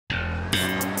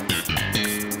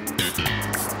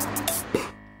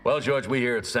Well, George, we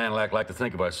here at Sanilac like to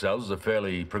think of ourselves as a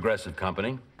fairly progressive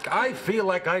company. I feel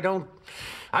like I don't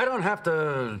have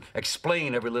to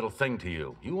explain every little thing to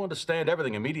you. You understand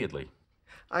everything immediately.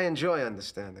 I enjoy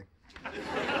understanding.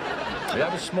 We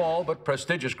have a small but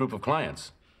prestigious group of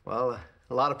clients. Well,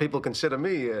 a lot of people consider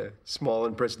me small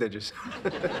and prestigious.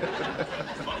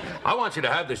 I want you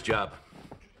to have this job.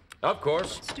 Of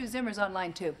course. Stu Zimmer's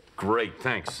online, too. Great,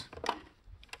 thanks.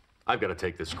 I've got to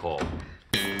take this call.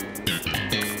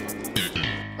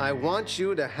 I want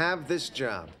you to have this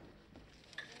job.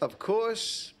 Of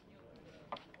course.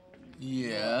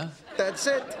 Yeah. That's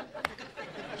it.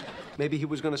 Maybe he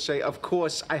was going to say, of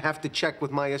course, I have to check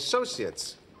with my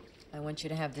associates. I want you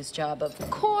to have this job. Of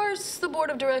course, the board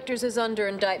of directors is under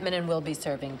indictment and will be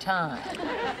serving time.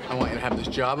 I want you to have this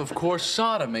job. Of course,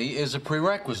 sodomy is a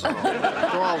prerequisite.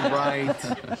 All right.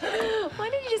 Why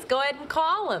didn't you just go ahead and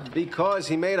call him? Because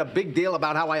he made a big deal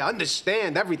about how I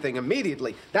understand everything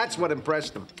immediately. That's what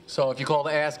impressed him. So if you call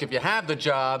to ask if you have the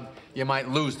job, you might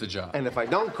lose the job. And if I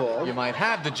don't call... You might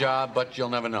have the job, but you'll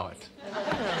never know it.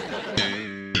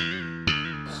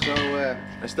 So,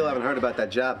 I still haven't heard about that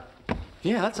job.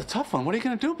 Yeah, that's a tough one. What are you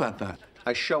going to do about that?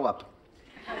 I show up.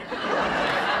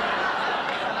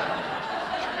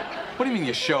 What do you mean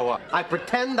you show up? I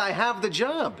pretend I have the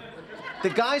job. The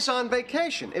guy's on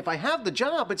vacation. If I have the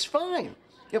job, it's fine.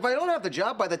 If I don't have the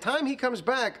job, by the time he comes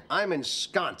back, I'm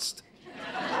ensconced.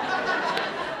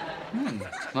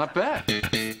 Not bad.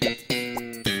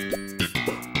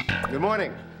 Good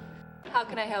morning. How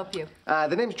can I help you?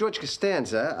 The name's George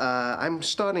Costanza. I'm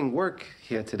starting work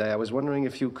here today. I was wondering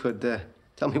if you could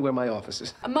tell me where my office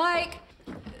is. Mike,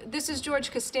 this is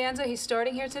George Costanza. He's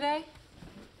starting here today.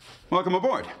 Welcome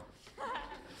aboard.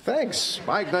 Thanks,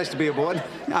 Mike. Nice to be aboard.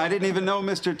 I didn't even know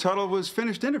Mr. Tuttle was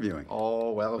finished interviewing.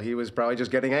 Oh, well, he was probably just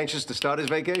getting anxious to start his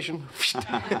vacation.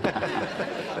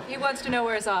 He wants to know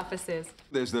where his office is.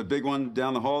 There's the big one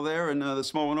down the hall there and the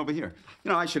small one over here. You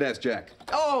know, I should ask Jack.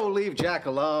 Oh, leave Jack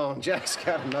alone. Jack's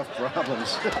got enough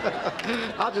problems.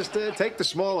 I'll just take the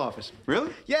small office.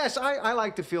 Really? Yes, I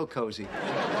like to feel cozy.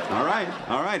 All right,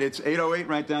 all right. It's 808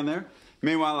 right down there.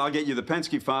 Meanwhile, I'll get you the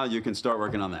Pensky file. You can start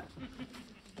working on that.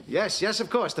 Yes, yes, of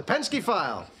course. The Pensky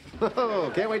file. Oh,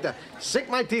 can't wait to sink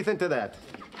my teeth into that.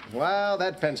 Wow,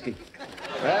 that Pensky.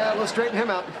 Well, we'll straighten him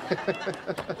out.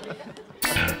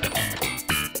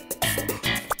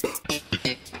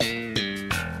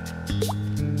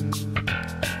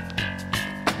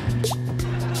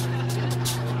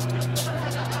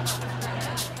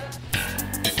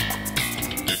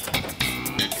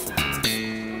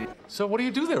 So what do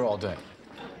you do there all day?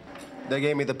 They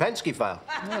gave me the Pensky file.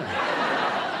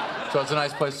 So it's a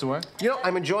nice place to work? You know,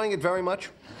 I'm enjoying it very much.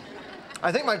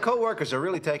 I think my coworkers are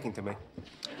really taking to me.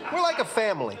 We're like a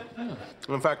family.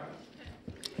 In fact,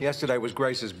 yesterday was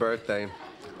Grace's birthday.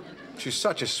 She's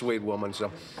such a sweet woman,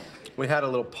 so we had a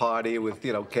little party with,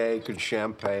 you know, cake and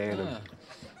champagne, and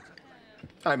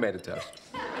I made a toast.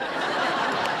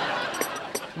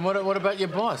 And what about your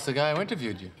boss, the guy who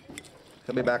interviewed you?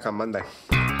 He'll be back on Monday.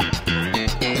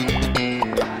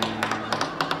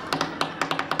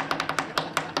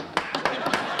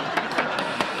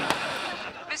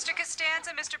 Mr.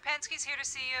 Costanza, Mr. Pensky's here to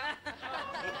see you.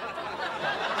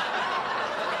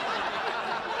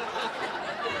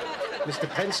 Mr.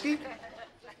 Pensky?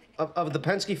 Of the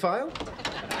Pensky file?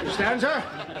 Costanza?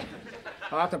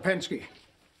 Arthur Pensky.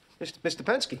 Mr.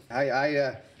 Pensky,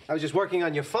 I was just working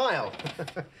on your file.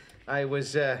 I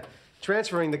was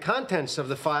transferring the contents of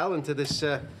the file into this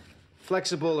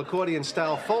flexible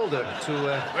accordion-style folder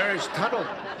to... Where's Tuttle?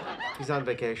 He's on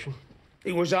vacation.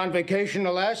 He was on vacation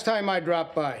the last time I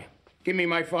dropped by. Give me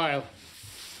my file.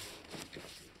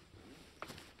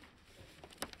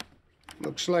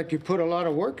 Looks like you put a lot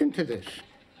of work into this.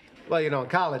 Well, you know, in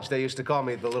college, they used to call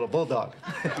me the little bulldog.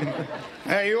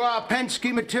 Hey, you are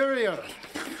Pensky material.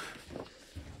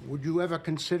 Would you ever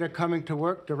consider coming to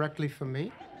work directly for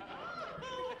me?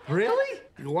 Really?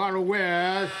 You are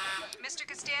aware... Mr.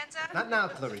 Costanza? Not now,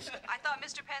 Clarice. I thought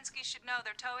Mr. Pensky should know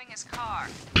they're towing his car.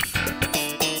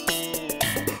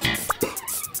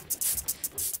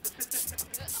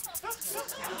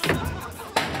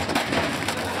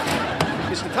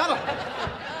 Mr. Tuttle,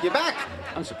 you're back.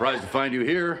 I'm surprised to find you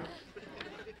here.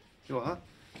 You are?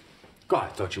 God, I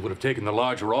thought you would have taken the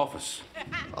larger office.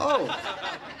 Oh.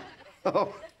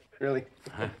 Oh, really?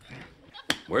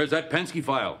 Where's that Pensky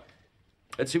file?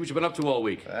 Let's see what you've been up to all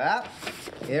week. Ah,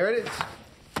 here it is.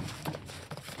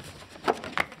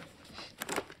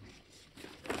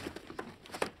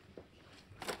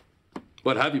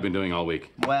 What have you been doing all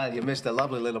week? Well, you missed a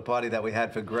lovely little party that we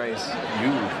had for Grace. You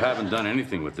haven't done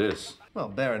anything with this. Well,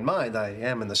 bear in mind, I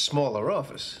am in the smaller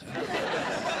office.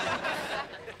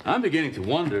 I'm beginning to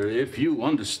wonder if you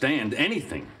understand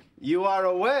anything. You are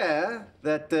aware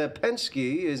that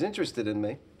Pensky is interested in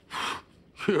me.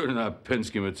 You're not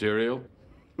Pensky material.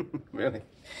 Really?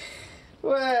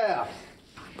 Well,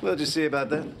 we'll just see about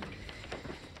that.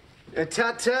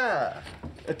 Ta-ta.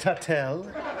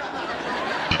 Ta-tel.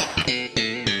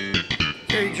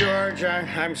 Hey, George,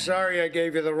 I'm sorry I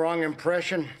gave you the wrong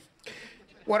impression.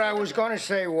 What I was going to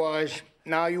say was,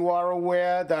 now you are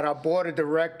aware that our board of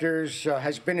directors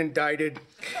has been indicted,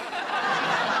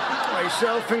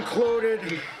 myself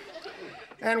included,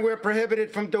 and we're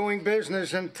prohibited from doing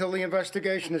business until the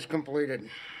investigation is completed.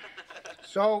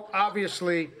 So,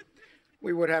 obviously,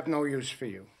 we would have no use for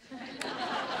you.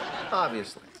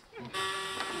 Obviously.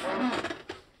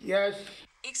 Yes?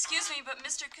 Excuse me, but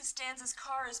Mr. Costanza's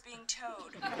car is being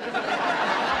towed.